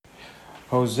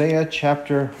Hosea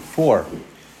chapter 4.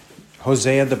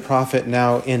 Hosea the prophet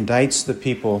now indicts the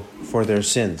people for their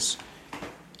sins.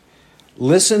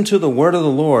 Listen to the word of the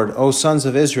Lord, O sons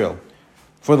of Israel,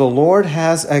 for the Lord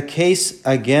has a case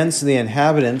against the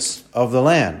inhabitants of the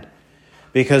land,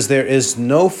 because there is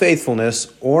no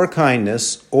faithfulness or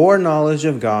kindness or knowledge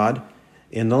of God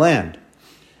in the land.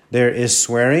 There is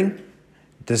swearing,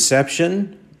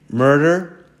 deception,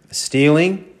 murder,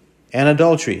 stealing, and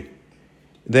adultery.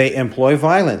 They employ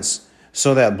violence,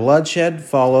 so that bloodshed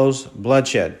follows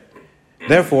bloodshed.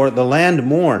 Therefore the land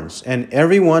mourns, and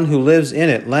everyone who lives in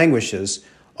it languishes,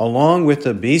 along with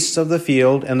the beasts of the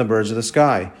field and the birds of the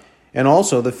sky, and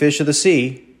also the fish of the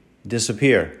sea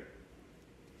disappear.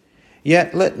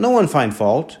 Yet let no one find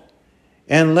fault,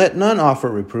 and let none offer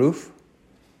reproof,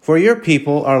 for your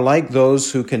people are like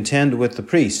those who contend with the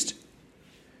priest.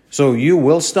 So you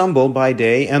will stumble by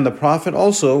day, and the prophet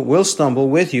also will stumble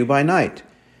with you by night,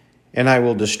 and I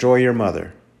will destroy your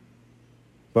mother.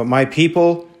 But my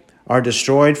people are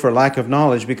destroyed for lack of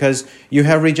knowledge. Because you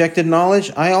have rejected knowledge,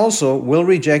 I also will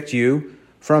reject you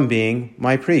from being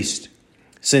my priest.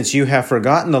 Since you have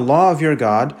forgotten the law of your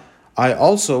God, I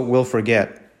also will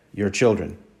forget your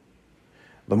children.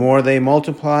 The more they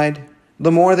multiplied, the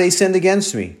more they sinned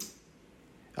against me.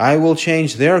 I will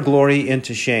change their glory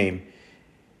into shame.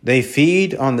 They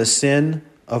feed on the sin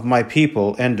of my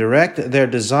people and direct their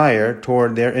desire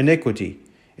toward their iniquity.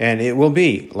 And it will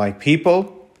be like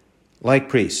people, like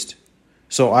priests.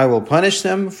 So I will punish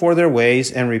them for their ways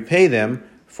and repay them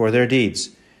for their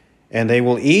deeds. And they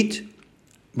will eat,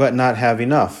 but not have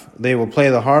enough. They will play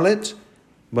the harlot,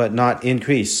 but not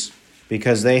increase,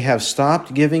 because they have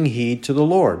stopped giving heed to the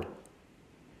Lord.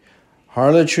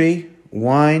 Harlotry,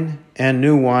 wine, and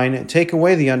new wine take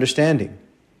away the understanding.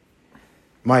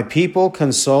 My people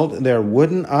consult their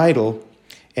wooden idol,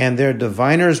 and their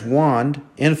diviner's wand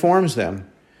informs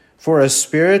them. For a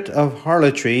spirit of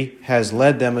harlotry has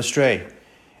led them astray,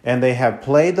 and they have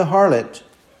played the harlot,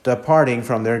 departing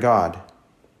from their God.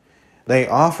 They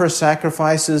offer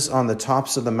sacrifices on the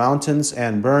tops of the mountains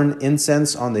and burn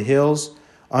incense on the hills,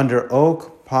 under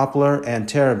oak, poplar, and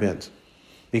terebinth,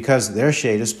 because their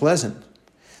shade is pleasant.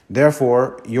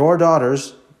 Therefore your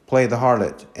daughters play the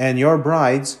harlot, and your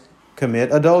brides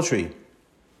commit adultery.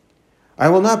 I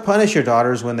will not punish your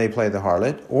daughters when they play the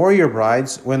harlot, or your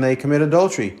brides when they commit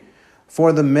adultery.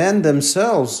 For the men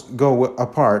themselves go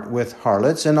apart with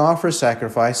harlots and offer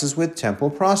sacrifices with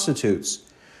temple prostitutes.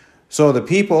 So the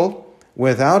people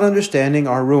without understanding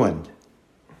are ruined.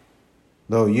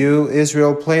 Though you,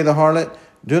 Israel, play the harlot,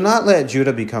 do not let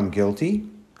Judah become guilty.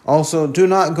 Also, do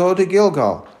not go to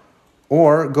Gilgal,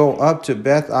 or go up to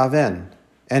Beth Aven,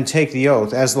 and take the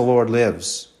oath, as the Lord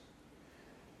lives.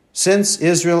 Since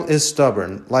Israel is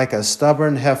stubborn, like a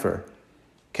stubborn heifer,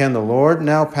 can the Lord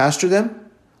now pasture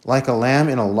them, like a lamb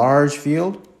in a large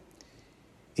field?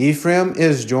 Ephraim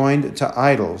is joined to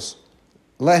idols.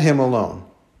 Let him alone.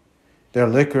 Their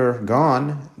liquor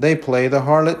gone, they play the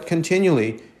harlot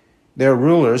continually. Their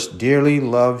rulers dearly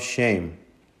love shame.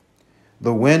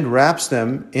 The wind wraps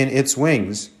them in its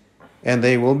wings, and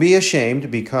they will be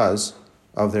ashamed because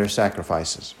of their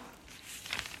sacrifices.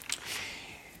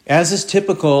 As is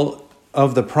typical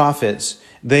of the prophets,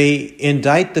 they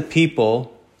indict the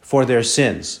people for their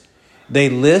sins. They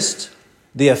list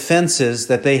the offenses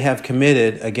that they have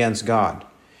committed against God.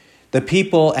 The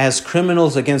people, as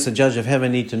criminals against the judge of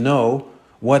heaven, need to know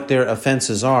what their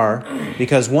offenses are,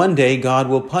 because one day God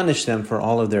will punish them for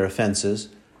all of their offenses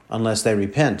unless they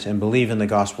repent and believe in the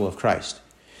gospel of Christ.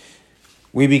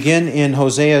 We begin in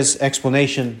Hosea's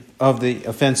explanation of the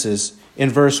offenses in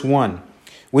verse 1.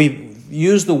 We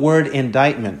use the word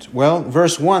indictment. Well,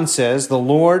 verse 1 says, the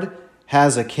Lord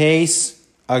has a case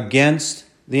against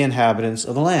the inhabitants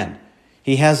of the land.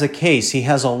 He has a case. He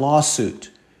has a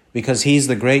lawsuit, because he's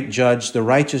the great judge, the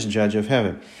righteous judge of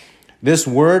heaven. This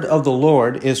word of the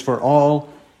Lord is for all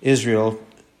Israel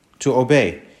to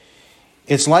obey.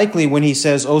 It's likely when he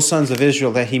says, O sons of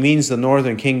Israel, that he means the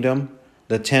northern kingdom,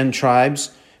 the 10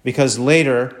 tribes, because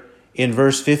later in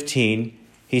verse 15,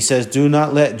 he says, do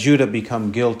not let Judah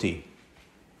become guilty.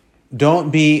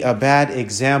 Don't be a bad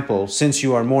example, since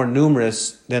you are more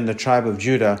numerous than the tribe of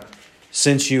Judah,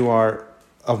 since you are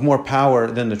of more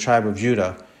power than the tribe of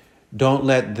Judah. Don't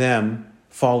let them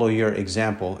follow your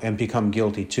example and become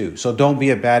guilty too. So don't be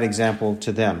a bad example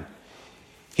to them.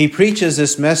 He preaches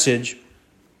this message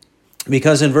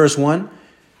because in verse 1,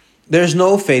 there's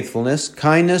no faithfulness,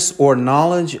 kindness, or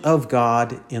knowledge of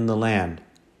God in the land.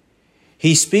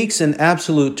 He speaks in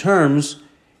absolute terms.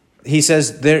 He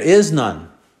says there is none.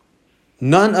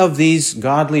 None of these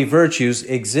godly virtues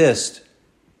exist.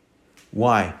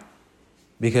 Why?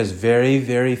 Because very,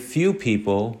 very few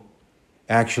people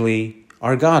actually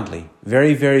are godly.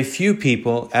 Very, very few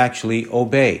people actually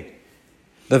obey.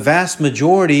 The vast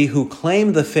majority who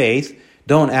claim the faith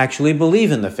don't actually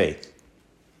believe in the faith.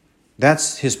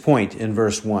 That's his point in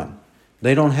verse 1.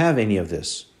 They don't have any of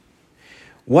this.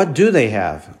 What do they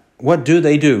have? What do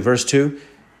they do? Verse 2,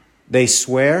 they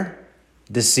swear,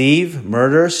 deceive,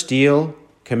 murder, steal,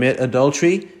 commit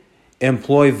adultery,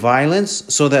 employ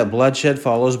violence, so that bloodshed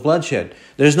follows bloodshed.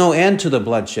 There's no end to the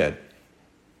bloodshed.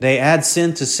 They add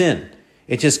sin to sin.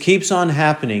 It just keeps on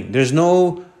happening. There's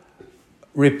no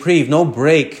reprieve, no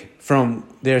break from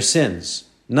their sins.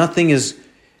 Nothing is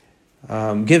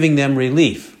giving them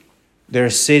relief. Their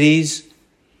cities,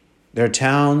 their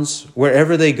towns,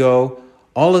 wherever they go,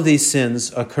 all of these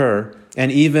sins occur,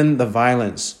 and even the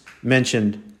violence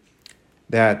mentioned,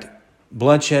 that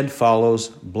bloodshed follows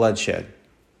bloodshed.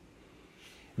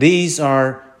 These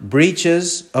are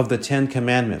breaches of the Ten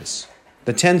Commandments.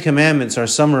 The Ten Commandments are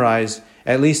summarized,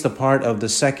 at least a part of the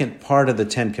second part of the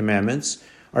Ten Commandments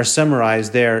are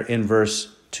summarized there in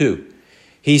verse 2.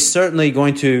 He's certainly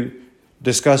going to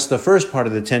discuss the first part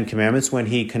of the Ten Commandments when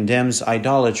he condemns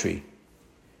idolatry.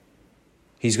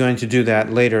 He's going to do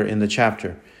that later in the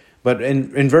chapter. But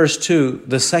in verse 2,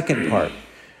 the second part,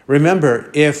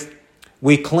 remember, if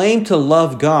we claim to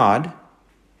love God,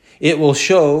 it will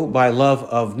show by love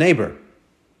of neighbor.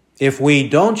 If we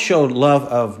don't show love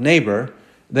of neighbor,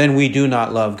 then we do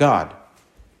not love God.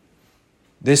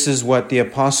 This is what the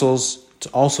apostles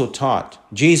also taught.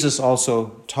 Jesus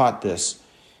also taught this,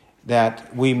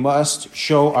 that we must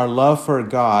show our love for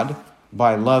God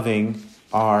by loving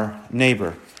our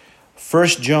neighbor.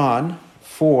 1 John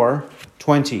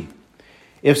 4:20.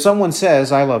 If someone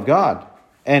says, I love God,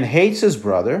 and hates his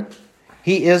brother,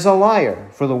 he is a liar.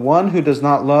 For the one who does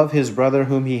not love his brother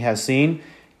whom he has seen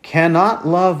cannot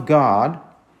love God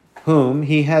whom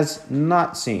he has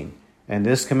not seen. And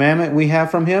this commandment we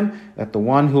have from him, that the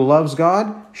one who loves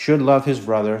God should love his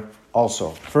brother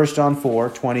also. 1 John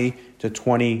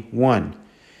 4:20-21.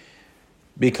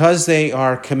 Because they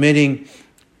are committing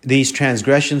these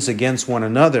transgressions against one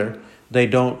another, they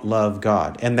don't love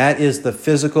God. And that is the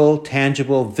physical,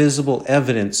 tangible, visible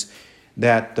evidence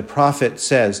that the prophet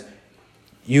says,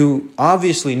 you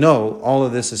obviously know all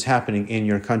of this is happening in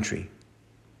your country.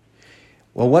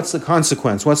 Well, what's the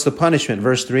consequence? What's the punishment?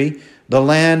 Verse 3, the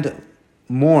land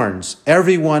mourns,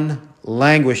 everyone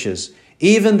languishes,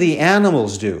 even the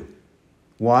animals do.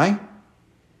 Why?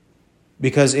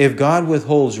 Because if God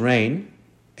withholds rain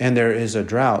and there is a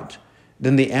drought,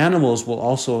 then the animals will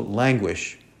also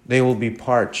languish. They will be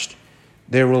parched.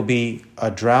 There will be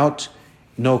a drought,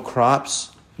 no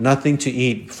crops, nothing to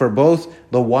eat for both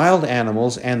the wild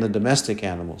animals and the domestic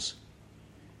animals.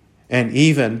 And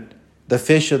even the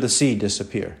fish of the sea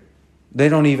disappear. They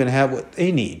don't even have what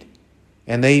they need,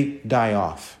 and they die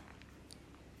off.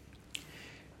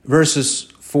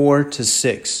 Verses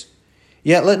 4-6.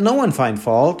 Yet let no one find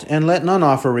fault, and let none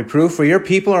offer reproof, for your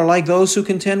people are like those who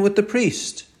contend with the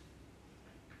priest.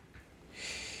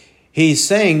 He's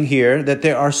saying here that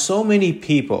there are so many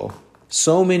people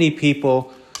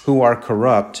who are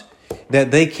corrupt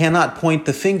that they cannot point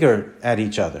the finger at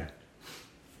each other.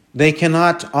 They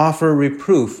cannot offer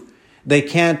reproof. They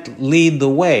can't lead the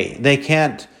way. They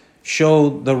can't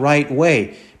show the right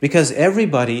way because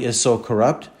everybody is so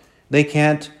corrupt. They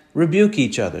can't rebuke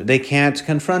each other. They can't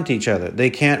confront each other. They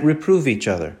can't reprove each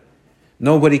other.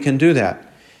 Nobody can do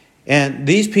that. And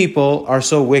these people are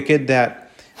so wicked that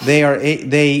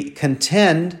they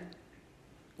contend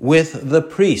with the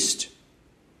priest.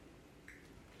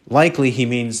 Likely he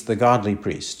means the godly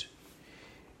priest.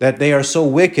 That they are so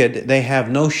wicked, they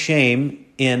have no shame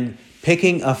in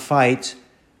picking a fight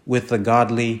with the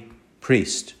godly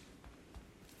priest.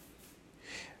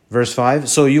 Verse 5,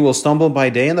 so you will stumble by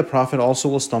day, and the prophet also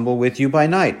will stumble with you by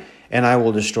night, and I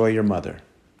will destroy your mother.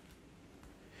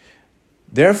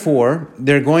 Therefore,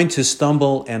 they're going to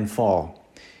stumble and fall.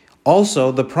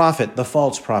 Also, the prophet, the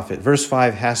false prophet, verse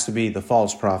 5 has to be the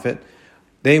false prophet.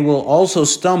 They will also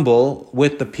stumble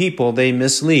with the people they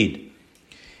mislead.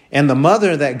 And the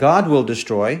mother that God will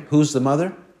destroy, who's the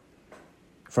mother?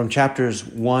 From chapters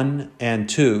 1 and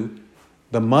 2,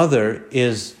 the mother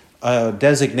is a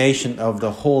designation of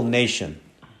the whole nation,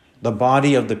 the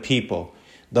body of the people.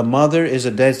 The mother is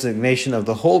a designation of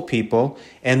the whole people,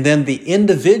 and then the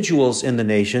individuals in the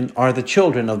nation are the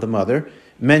children of the mother,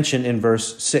 mentioned in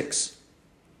verse 6.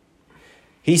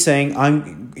 He's saying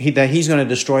that he's going to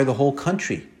destroy the whole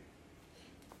country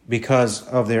because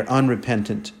of their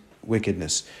unrepentant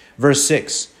wickedness. Verse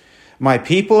 6, my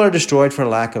people are destroyed for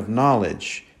lack of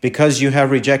knowledge. Because you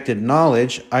have rejected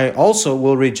knowledge, I also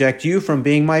will reject you from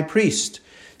being my priest.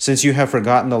 Since you have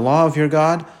forgotten the law of your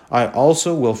God, I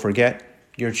also will forget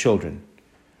your children.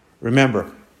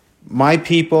 Remember, my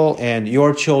people and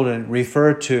your children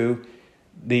refer to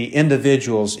the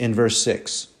individuals in verse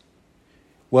 6.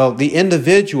 Well, the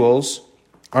individuals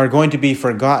are going to be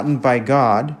forgotten by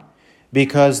God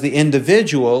because the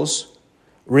individuals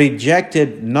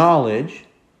rejected knowledge.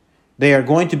 They are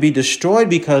going to be destroyed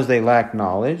because they lack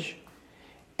knowledge.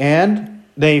 And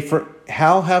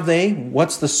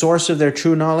what's the source of their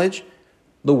true knowledge?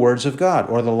 The words of God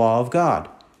or the law of God.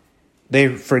 They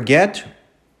reject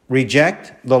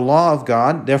the law of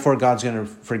God, therefore God's going to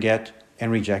forget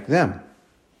and reject them.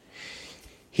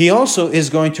 He also is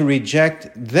going to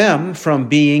reject them from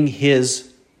being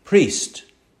his priest.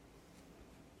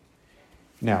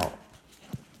 Now,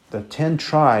 the 10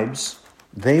 tribes,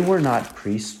 they were not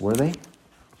priests, were they?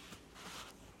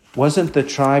 Wasn't the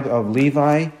tribe of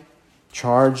Levi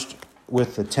charged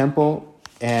with the temple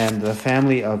and the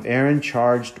family of Aaron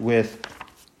charged with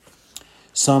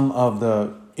some of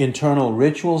the internal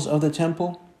rituals of the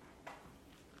temple?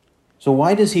 So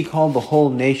why does he call the whole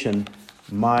nation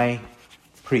my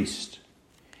priest?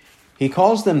 He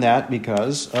calls them that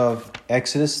because of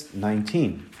Exodus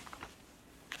 19.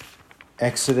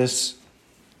 Exodus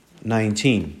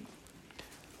 19,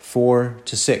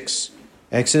 4-6.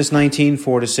 Exodus 19,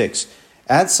 4-6.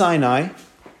 At Sinai,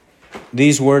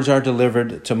 these words are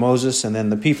delivered to Moses and then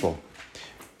the people.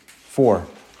 4.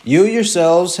 You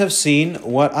yourselves have seen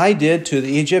what I did to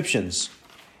the Egyptians,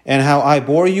 and how I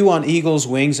bore you on eagle's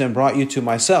wings and brought you to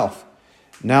myself.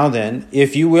 Now then,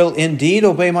 if you will indeed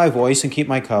obey my voice and keep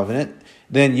my covenant,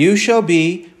 then you shall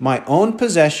be my own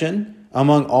possession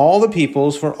among all the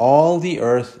peoples, for all the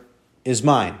earth is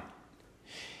mine.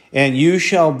 And you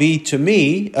shall be to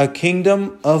me a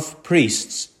kingdom of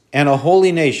priests and a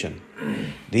holy nation.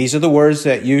 These are the words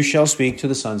that you shall speak to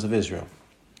the sons of Israel.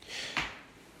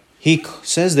 He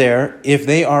says there, if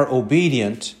they are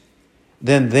obedient,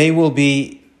 then they will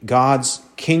be God's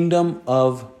kingdom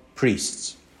of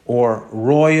priests or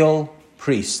royal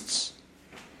priests.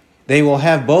 They will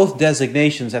have both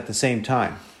designations at the same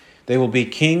time. They will be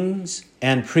kings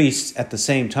and priests at the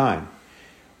same time,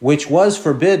 which was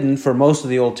forbidden for most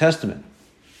of the Old Testament.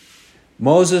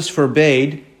 Moses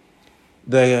forbade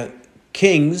the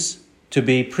kings to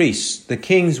be priests. The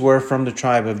kings were from the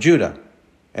tribe of Judah,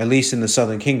 at least in the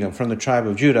southern kingdom, from the tribe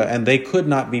of Judah, and they could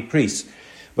not be priests.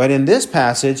 But in this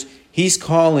passage, he's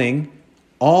calling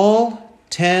all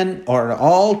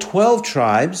 12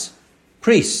 tribes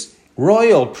priests,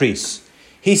 royal priests.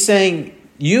 He's saying,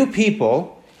 you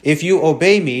people, if you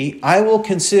obey me, I will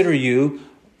consider you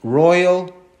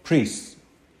royal priests.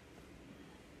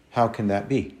 How can that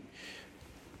be?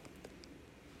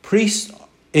 Priests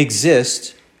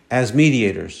exist as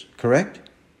mediators, correct?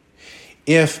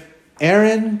 If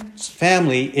Aaron's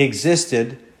family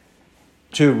existed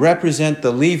to represent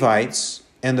the Levites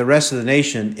and the rest of the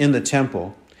nation in the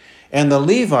temple, and the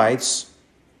Levites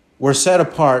were set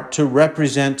apart to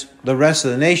represent the rest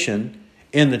of the nation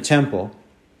in the temple,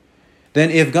 then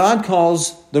if God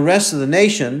calls the rest of the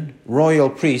nation royal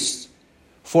priests,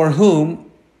 for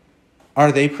whom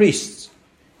are they priests?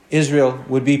 Israel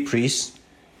would be priests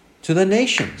to the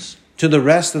nations, to the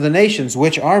rest of the nations,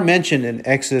 which are mentioned in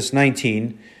Exodus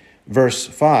 19, verse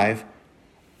 5,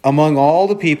 among all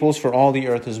the peoples, for all the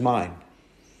earth is mine.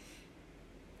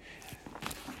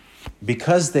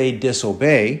 Because they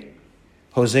disobey,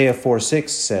 Hosea 4:6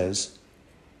 says,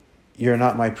 you're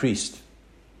not my priest.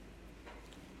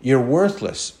 You're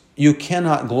worthless. You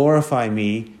cannot glorify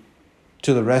me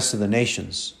to the rest of the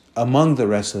nations, among the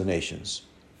rest of the nations.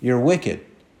 You're wicked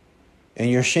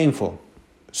and you're shameful.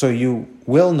 So you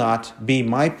will not be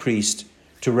my priest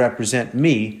to represent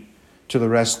me to the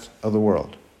rest of the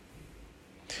world.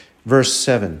 Verse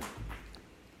 7.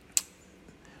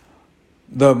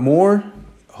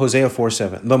 Hosea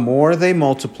 4:7. The more they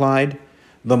multiplied,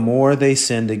 the more they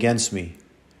sinned against me.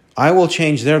 I will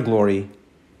change their glory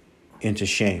into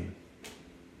shame.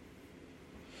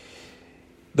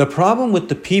 The problem with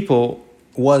the people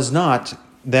was not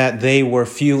that they were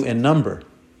few in number.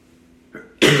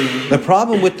 The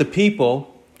problem with the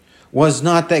people was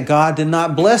not that God did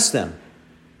not bless them.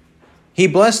 He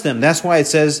blessed them. That's why it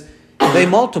says they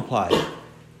multiplied.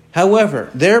 However,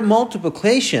 their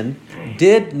multiplication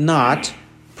did not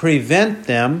prevent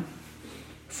them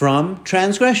from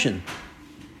transgression.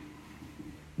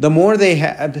 The more they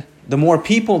had, the more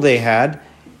people they had,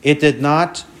 it did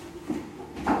not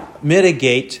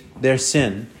mitigate their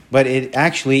sin, but it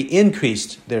actually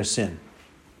increased their sin,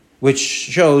 which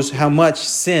shows how much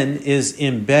sin is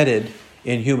embedded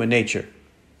in human nature.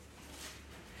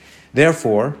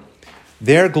 Therefore,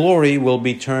 their glory will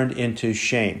be turned into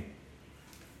shame.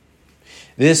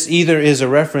 This either is a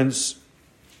reference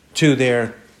to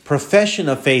their profession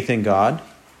of faith in God,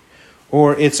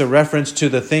 or it's a reference to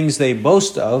the things they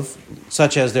boast of,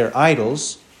 such as their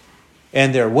idols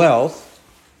and their wealth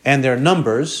and their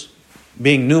numbers,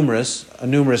 being numerous, a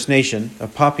numerous nation, a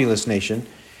populous nation,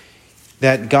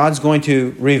 that God's going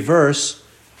to reverse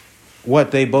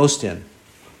what they boast in.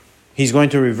 He's going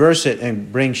to reverse it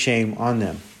and bring shame on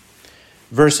them.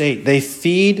 Verse 8, they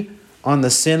feed on the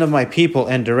sin of my people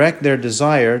and direct their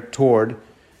desire toward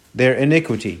their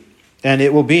iniquity. And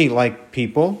it will be like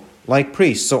people, like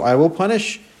priests. So I will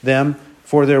punish them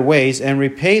for their ways and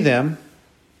repay them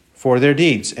for their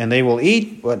deeds. And they will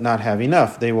eat, but not have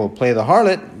enough. They will play the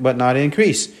harlot, but not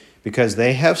increase, because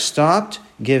they have stopped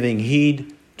giving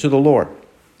heed to the Lord.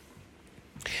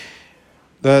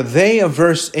 The they of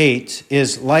verse 8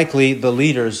 is likely the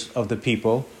leaders of the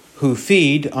people who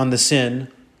feed on the sin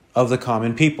of the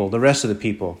common people, the rest of the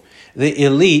people. The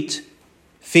elite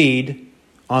feed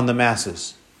on the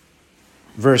masses.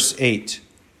 Verse 8.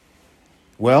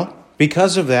 Well,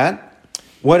 because of that,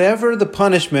 whatever the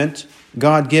punishment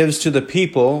God gives to the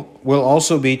people will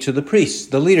also be to the priests,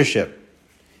 the leadership.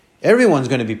 Everyone's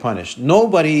going to be punished.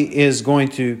 Nobody is going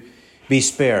to be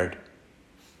spared.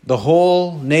 The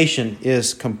whole nation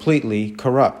is completely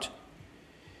corrupt.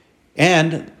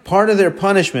 And part of their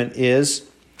punishment is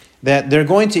that they're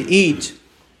going to eat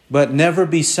but never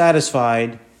be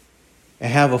satisfied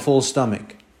and have a full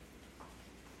stomach,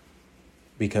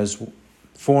 because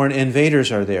foreign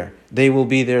invaders are there. They will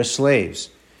be their slaves.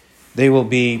 They will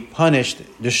be punished,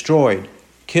 destroyed,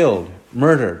 killed,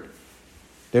 murdered.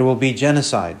 There will be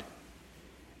genocide.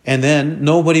 And then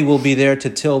nobody will be there to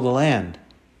till the land.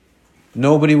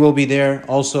 Nobody will be there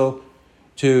also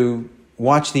to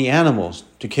watch the animals,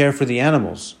 to care for the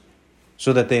animals,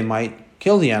 so that they might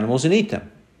kill the animals and eat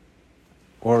them,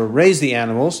 or raise the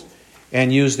animals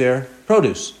and use their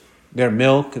produce, their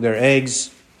milk, their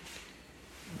eggs,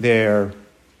 their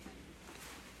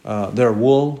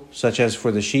wool, such as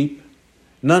for the sheep.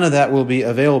 None of that will be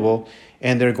available,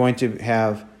 and they're going to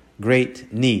have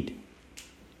great need.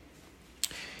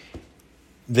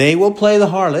 They will play the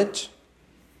harlot.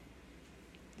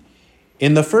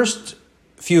 In the first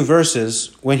few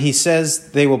verses, when he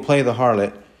says they will play the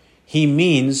harlot, he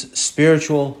means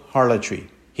spiritual harlotry.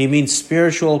 He means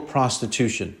spiritual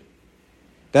prostitution.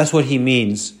 That's what he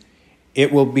means.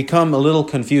 It will become a little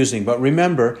confusing, but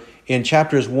remember, in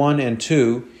chapters 1 and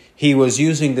 2, he was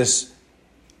using this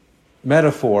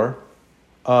metaphor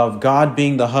of God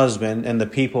being the husband and the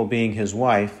people being his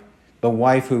wife, the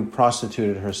wife who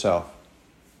prostituted herself,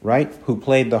 right? Who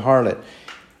played the harlot.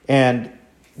 And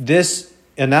this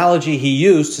analogy he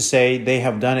used to say they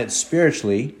have done it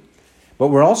spiritually, but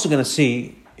we're also going to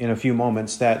see in a few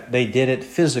moments that they did it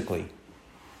physically.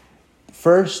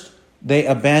 First, they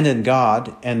abandoned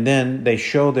God, and then they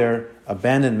show their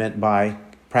abandonment by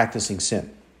practicing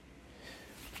sin.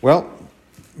 Well,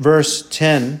 verse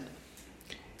 10,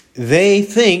 they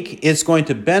think it's going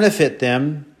to benefit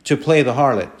them to play the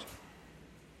harlot,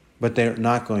 but they're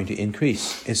not going to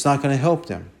increase. It's not going to help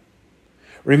them.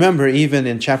 Remember, even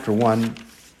in chapter 1,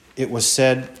 it was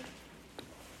said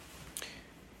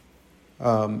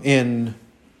in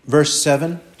verse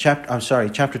 7,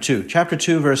 chapter 2. Chapter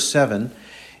 2, verse 7,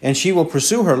 and she will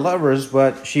pursue her lovers,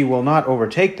 but she will not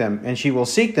overtake them. And she will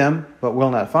seek them, but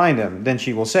will not find them. Then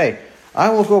she will say, I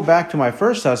will go back to my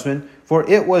first husband, for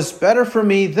it was better for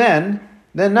me then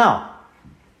than now.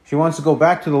 She wants to go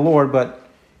back to the Lord, but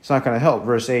it's not going to help.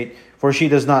 Verse 8, for she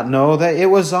does not know that it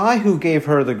was I who gave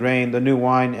her the grain, the new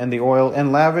wine, and the oil,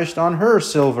 and lavished on her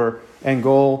silver and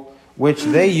gold, which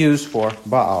they used for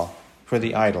Baal, for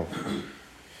the idol.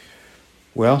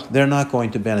 Well, they're not going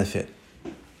to benefit.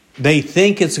 They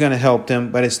think it's going to help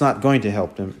them, but it's not going to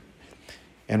help them.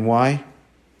 And why?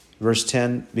 Verse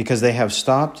 10, because they have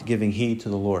stopped giving heed to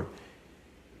the Lord.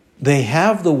 They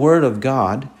have the word of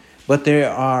God, but they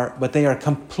are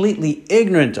completely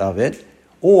ignorant of it,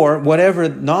 or whatever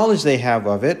knowledge they have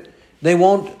of it, they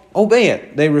won't obey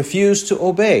it. They refuse to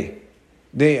obey.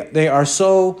 They are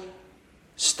so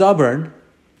stubborn,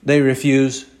 they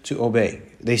refuse to obey.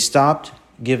 They stopped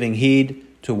giving heed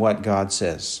to what God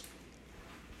says,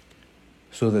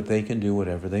 so that they can do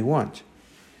whatever they want.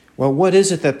 Well, what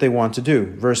is it that they want to do?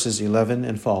 Verses 11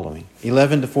 and following.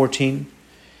 11 to 14.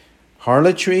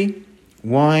 Harlotry,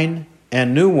 wine,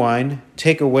 and new wine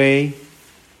take away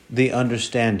the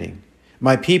understanding.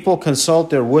 My people consult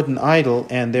their wooden idol,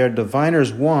 and their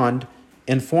diviner's wand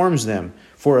informs them.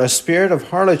 For a spirit of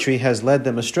harlotry has led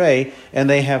them astray, and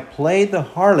they have played the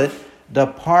harlot,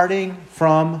 departing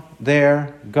from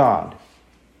their God.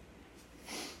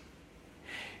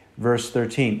 Verse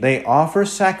 13, they offer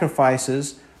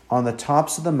sacrifices on the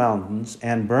tops of the mountains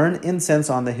and burn incense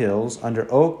on the hills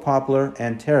under oak, poplar,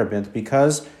 and terebinth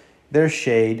because their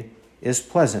shade is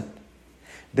pleasant.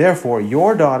 Therefore,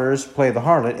 your daughters play the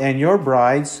harlot and your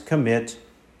brides commit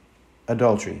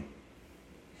adultery.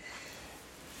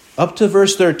 Up to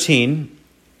verse 13,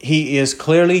 he is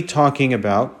clearly talking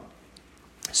about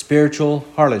spiritual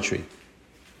harlotry.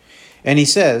 And he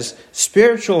says,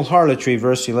 spiritual harlotry,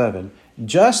 verse 11,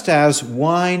 just as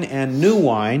wine and new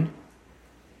wine,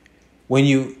 when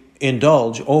you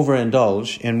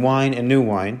overindulge in wine and new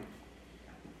wine,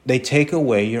 they take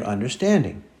away your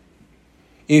understanding.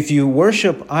 If you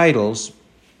worship idols,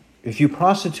 if you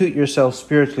prostitute yourself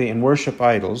spiritually and worship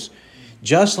idols,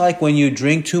 just like when you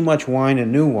drink too much wine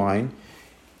and new wine,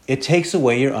 it takes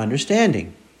away your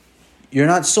understanding. You're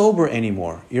not sober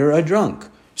anymore. You're a drunk.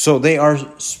 So they are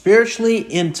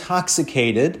spiritually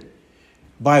intoxicated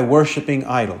by worshiping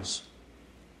idols.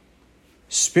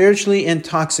 Spiritually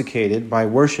intoxicated by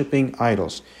worshiping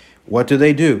idols. What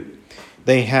do?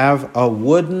 They have a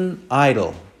wooden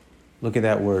idol. Look at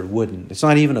that word, wooden. It's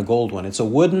not even a gold one. It's a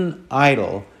wooden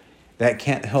idol that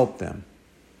can't help them.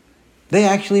 They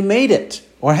actually made it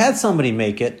or had somebody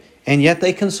make it, and yet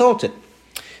they consult it.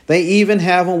 They even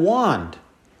have a wand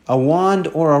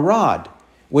or a rod,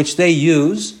 which they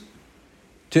use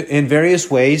in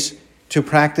various ways to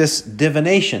practice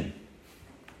divination,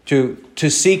 to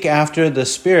seek after the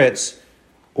spirits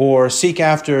or seek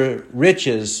after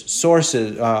riches,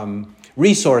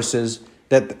 resources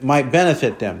that might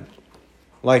benefit them,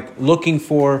 like looking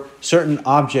for certain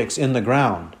objects in the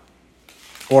ground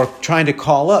or trying to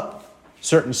call up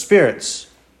certain spirits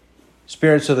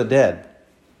of the dead.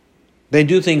 They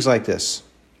do things like this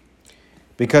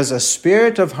because a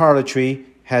spirit of harlotry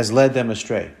has led them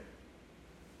astray.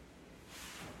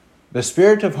 The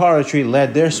spirit of harlotry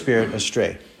led their spirit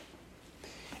astray.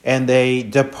 And they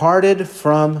departed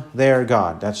from their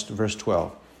God. That's verse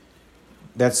 12.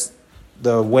 That's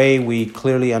the way we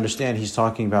clearly understand he's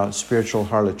talking about spiritual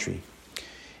harlotry.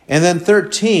 And then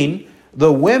 13,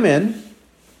 the women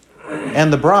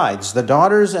and the brides, the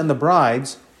daughters and the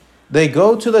brides, they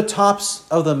go to the tops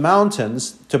of the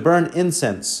mountains to burn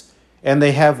incense. And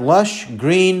they have lush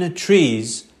green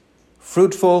trees,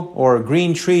 fruitful or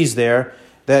green trees there,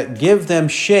 that give them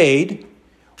shade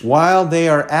while they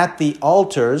are at the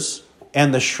altars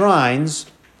and the shrines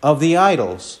of the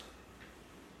idols.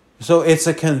 So it's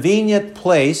a convenient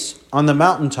place on the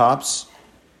mountaintops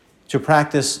to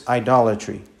practice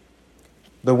idolatry.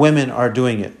 The women are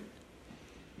doing it.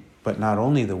 But not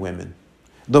only the women.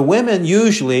 The women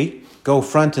usually go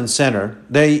front and center.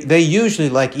 They usually,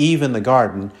 like Eve in the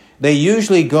garden, they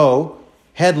usually go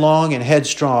headlong and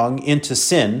headstrong into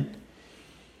sin.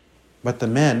 But the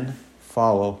men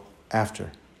follow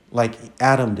after, like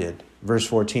Adam did. Verse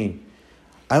 14,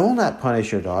 I will not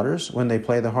punish your daughters when they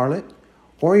play the harlot,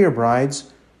 or your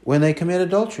brides when they commit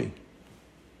adultery.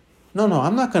 No,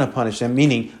 I'm not going to punish them,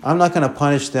 meaning I'm not going to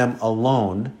punish them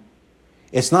alone.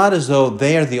 It's not as though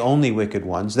they are the only wicked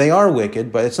ones. They are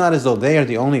wicked, but it's not as though they are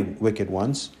the only wicked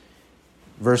ones.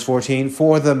 Verse 14,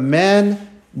 for the men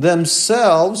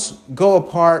themselves go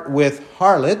apart with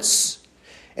harlots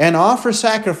and offer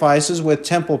sacrifices with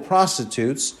temple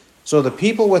prostitutes, so the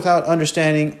people without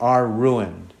understanding are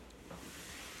ruined.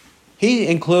 He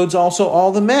includes also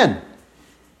all the men.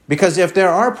 Because if there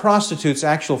are prostitutes,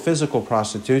 actual physical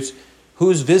prostitutes,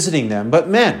 who's visiting them? But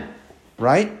men,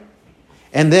 right?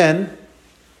 And then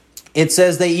it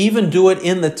says they even do it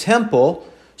in the temple,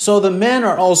 so the men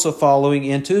are also following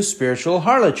into spiritual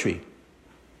harlotry.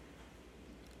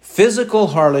 Physical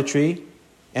harlotry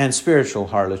and spiritual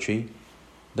harlotry,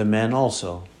 the men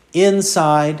also.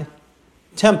 Inside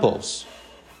temples,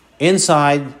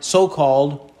 inside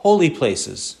so-called holy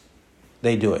places,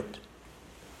 they do it.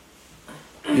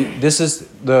 This is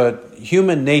the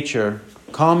human nature,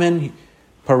 common,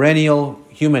 perennial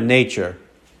human nature,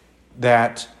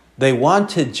 that they want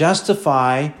to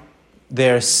justify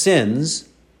their sins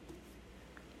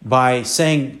by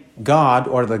saying God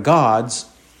or the gods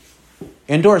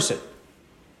endorse it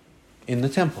in the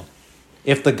temple.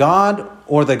 If the God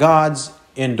or the gods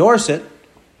endorse it,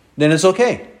 then it's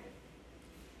okay.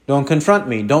 Don't confront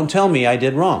me. Don't tell me I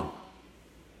did wrong.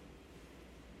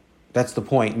 That's the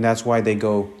point, and that's why they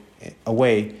go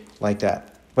away like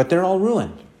that. But they're all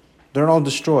ruined. They're all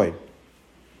destroyed.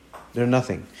 They're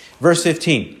nothing. Verse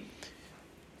 15.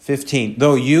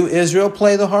 Though you, Israel,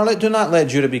 play the harlot, do not let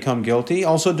Judah become guilty.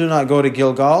 Also do not go to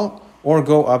Gilgal or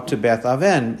go up to Beth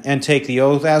Aven and take the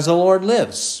oath as the Lord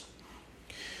lives.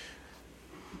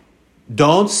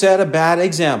 Don't set a bad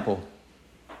example.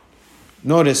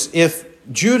 Notice, if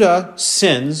Judah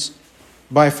sins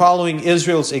by following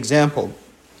Israel's example,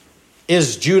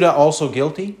 is Judah also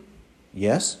guilty?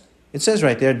 Yes. It says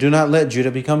right there, do not let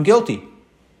Judah become guilty.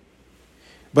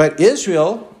 But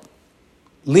Israel,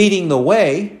 leading the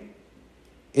way,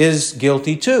 is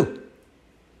guilty too.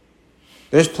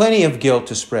 There's plenty of guilt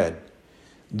to spread.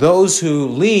 Those who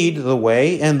lead the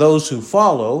way and those who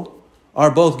follow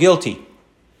are both guilty.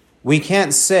 We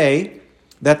can't say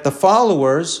that the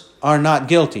followers are not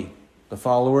guilty. The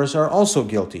followers are also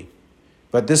guilty.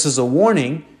 But this is a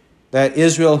warning that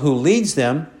Israel who leads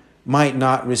them might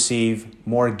not receive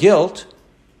more guilt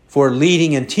for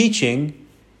leading and teaching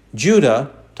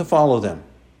Judah to follow them.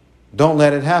 Don't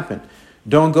let it happen.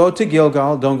 Don't go to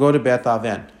Gilgal. Don't go to Beth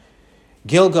Aven.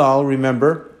 Gilgal,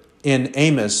 remember, in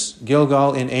Amos,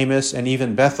 Gilgal in Amos, and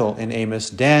even Bethel in Amos,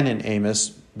 Dan in Amos,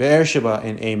 Beersheba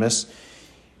in Amos.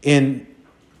 In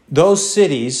those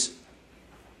cities,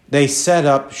 they set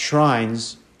up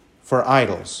shrines for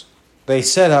idols. They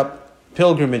set up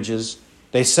pilgrimages.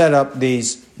 They set up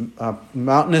these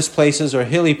mountainous places or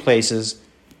hilly places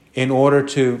in order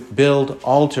to build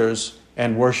altars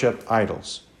and worship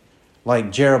idols,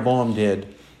 like Jeroboam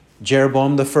did.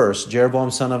 Jeroboam the first,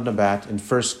 Jeroboam son of Nebat, in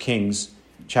 1 Kings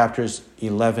chapters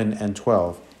 11 and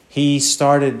 12. He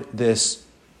started this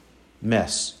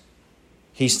mess.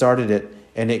 He started it,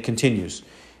 and it continues.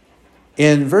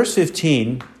 In verse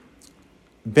 15,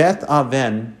 Beth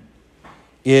Aven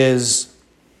is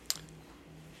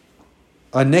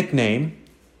a nickname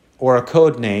or a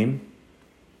code name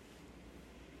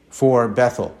for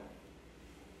Bethel.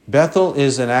 Bethel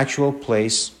is an actual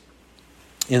place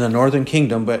in the northern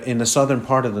kingdom, but in the southern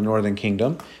part of the northern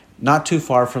kingdom, not too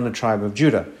far from the tribe of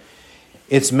Judah.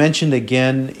 It's mentioned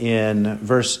again in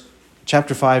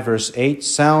chapter 5, verse 8,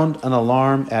 sound an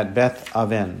alarm at Beth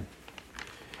Aven.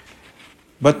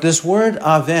 But this word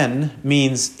Aven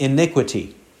means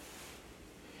iniquity.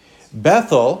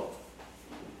 Bethel,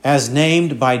 as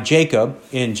named by Jacob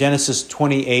in Genesis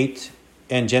 28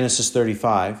 and Genesis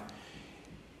 35,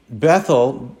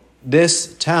 Bethel,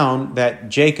 this town that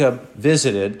Jacob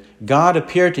visited, God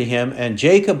appeared to him, and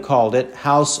Jacob called it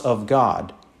house of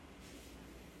God.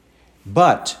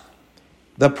 But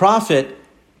the prophet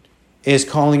is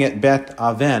calling it Beth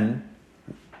Aven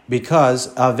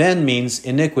because Aven means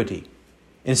iniquity.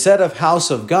 Instead of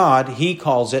house of God, he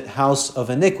calls it house of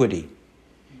iniquity.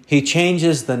 He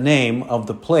changes the name of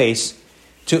the place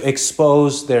to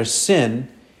expose their sin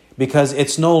because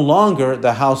it's no longer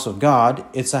the house of God,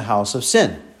 it's a house of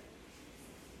sin.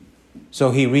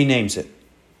 So he renames it.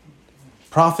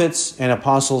 Prophets and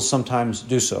apostles sometimes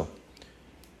do so.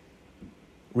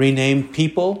 Rename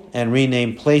people and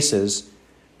rename places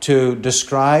to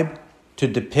describe, to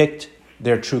depict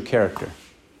their true character.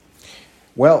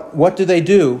 Well, what do they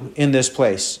do in this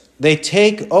place? They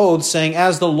take oaths saying,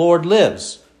 as the Lord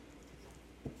lives.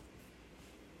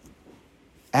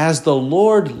 As the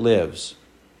Lord lives.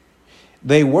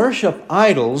 They worship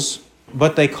idols,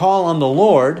 but they call on the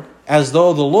Lord as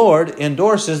though the Lord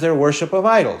endorses their worship of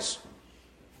idols.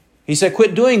 He said,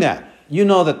 quit doing that. You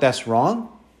know that that's wrong.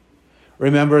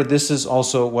 Remember, this is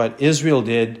also what Israel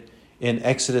did in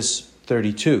Exodus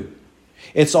 32.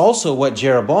 It's also what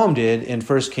Jeroboam did in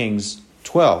 1 Kings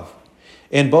 12.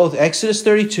 In both Exodus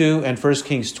 32 and 1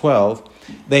 Kings 12,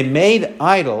 they made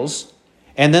idols,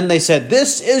 and then they said,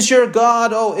 this is your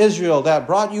God, O Israel, that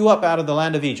brought you up out of the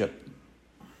land of Egypt.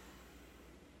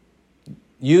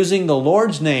 Using the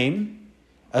Lord's name,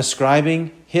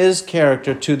 ascribing his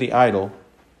character to the idol,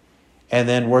 and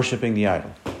then worshiping the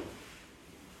idol.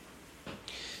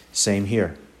 Same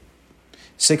here.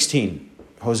 16,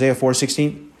 Hosea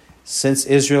 4:16. Since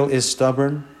Israel is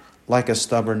stubborn, like a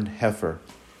stubborn heifer,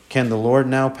 can the Lord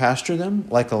now pasture them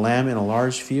like a lamb in a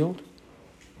large field?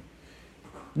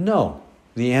 No.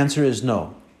 The answer is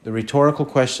no. The rhetorical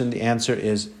question, the answer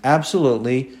is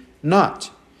absolutely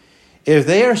not. If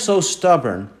they are so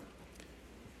stubborn,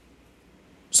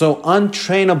 so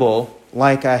untrainable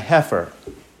like a heifer,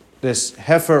 this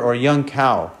heifer or young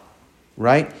cow,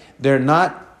 right? They're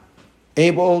not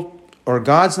able, or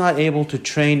God's not able to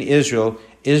train Israel.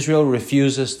 Israel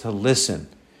refuses to listen.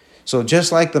 So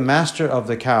just like the master of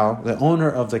the cow, the owner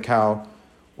of the cow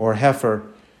or heifer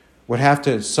would have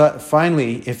to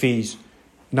finally, if he's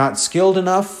not skilled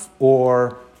enough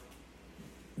or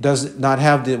does not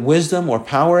have the wisdom or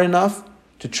power enough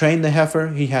to train the heifer,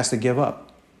 he has to give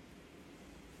up.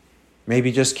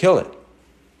 Maybe just kill it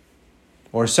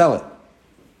or sell it.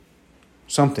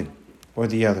 Something or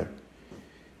the other.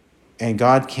 And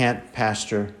God can't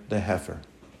pasture the heifer.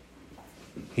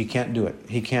 He can't do it.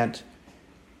 He can't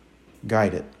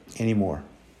guide it anymore.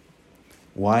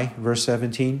 Why? Verse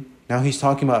 17. Now he's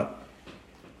talking about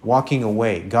walking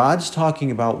away. God's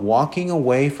talking about walking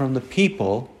away from the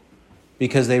people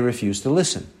because they refuse to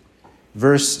listen.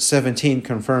 Verse 17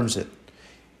 confirms it.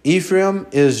 Ephraim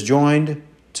is joined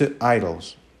to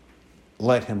idols.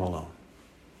 Let him alone.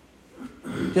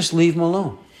 Just leave him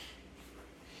alone.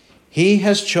 He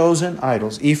has chosen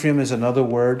idols. Ephraim is another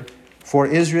word for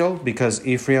Israel because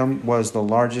Ephraim was the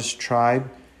largest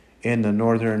tribe in the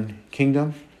northern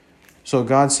kingdom. So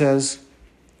God says,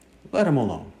 let him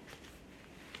alone.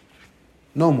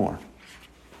 No more.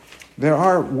 There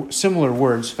are similar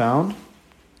words found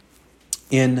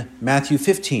in Matthew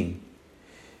 15.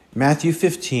 Matthew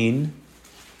 15,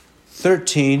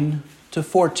 13 to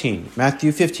 14.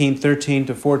 Matthew 15, 13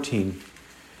 to 14.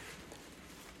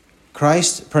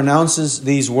 Christ pronounces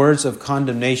these words of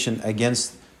condemnation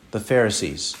against the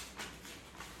Pharisees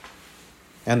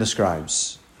and the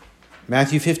scribes.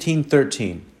 Matthew 15,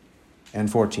 13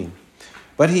 and 14.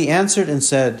 But he answered and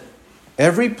said,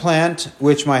 every plant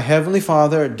which my heavenly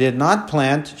Father did not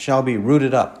plant shall be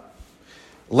rooted up.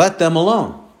 Let them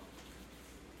alone.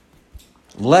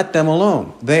 Let them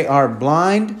alone. They are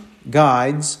blind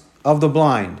guides of the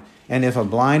blind. And if a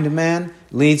blind man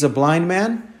leads a blind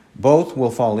man, both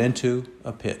will fall into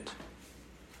a pit.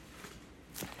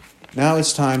 Now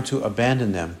it's time to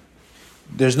abandon them.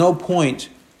 There's no point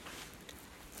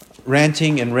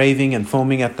ranting and raving and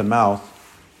foaming at the mouth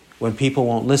when people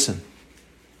won't listen.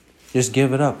 Just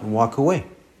give it up and walk away.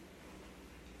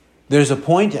 There's a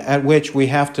point at which we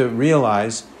have to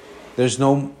realize there's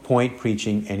no point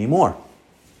preaching anymore.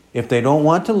 If they don't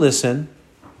want to listen,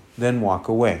 then walk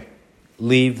away.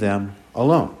 Leave them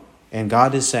alone. And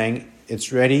God is saying,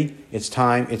 it's ready, it's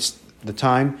time, it's the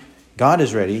time. God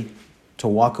is ready to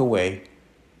walk away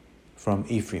from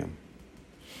Ephraim.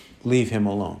 Leave him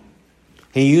alone.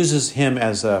 He uses him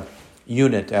as a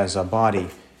unit, as a body,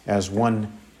 as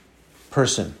one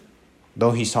person,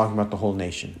 though he's talking about the whole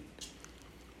nation.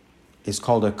 It's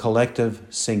called a collective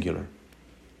singular.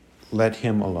 Let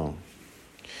him alone.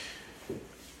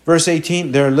 Verse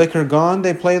 18, their liquor gone,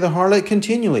 they play the harlot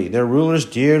continually. Their rulers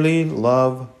dearly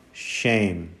love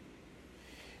shame.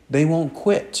 They won't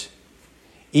quit.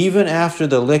 Even after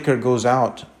the liquor goes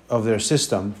out of their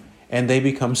system and they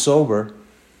become sober,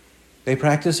 they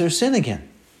practice their sin again.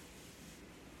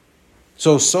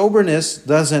 So soberness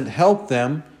doesn't help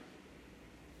them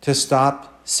to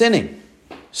stop sinning.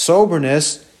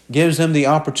 Soberness gives them the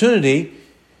opportunity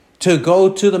to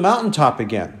go to the mountaintop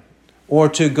again, or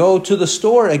to go to the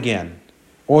store again,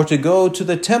 or to go to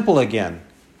the temple again,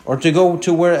 or to go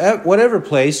to whatever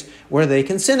place where they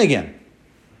can sin again.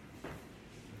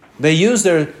 They use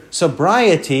their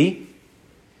sobriety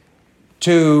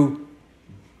to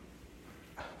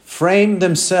frame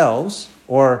themselves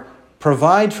or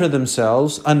provide for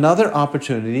themselves another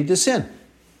opportunity to sin.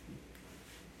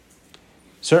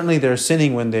 Certainly they're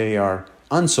sinning when they are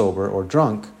unsober or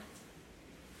drunk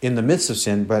in the midst of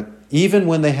sin, but even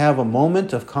when they have a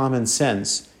moment of common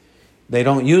sense, they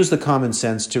don't use the common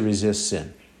sense to resist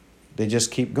sin. They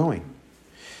just keep going.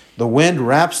 The wind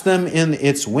wraps them in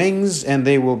its wings, and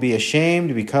they will be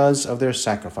ashamed because of their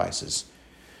sacrifices.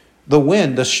 The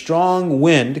wind, the strong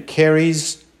wind,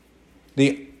 carries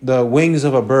the wings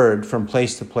of a bird from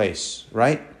place to place,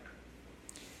 right?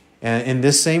 And in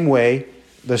this same way,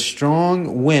 the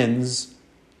strong winds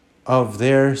of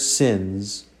their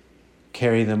sins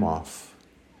carry them off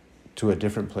to a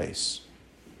different place,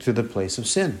 to the place of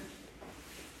sin.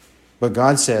 But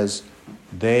God says,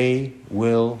 they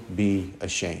will be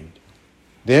ashamed.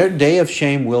 Their day of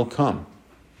shame will come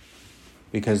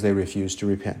because they refuse to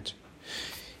repent.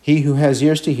 He who has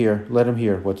ears to hear, let him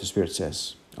hear what the Spirit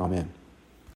says. Amen.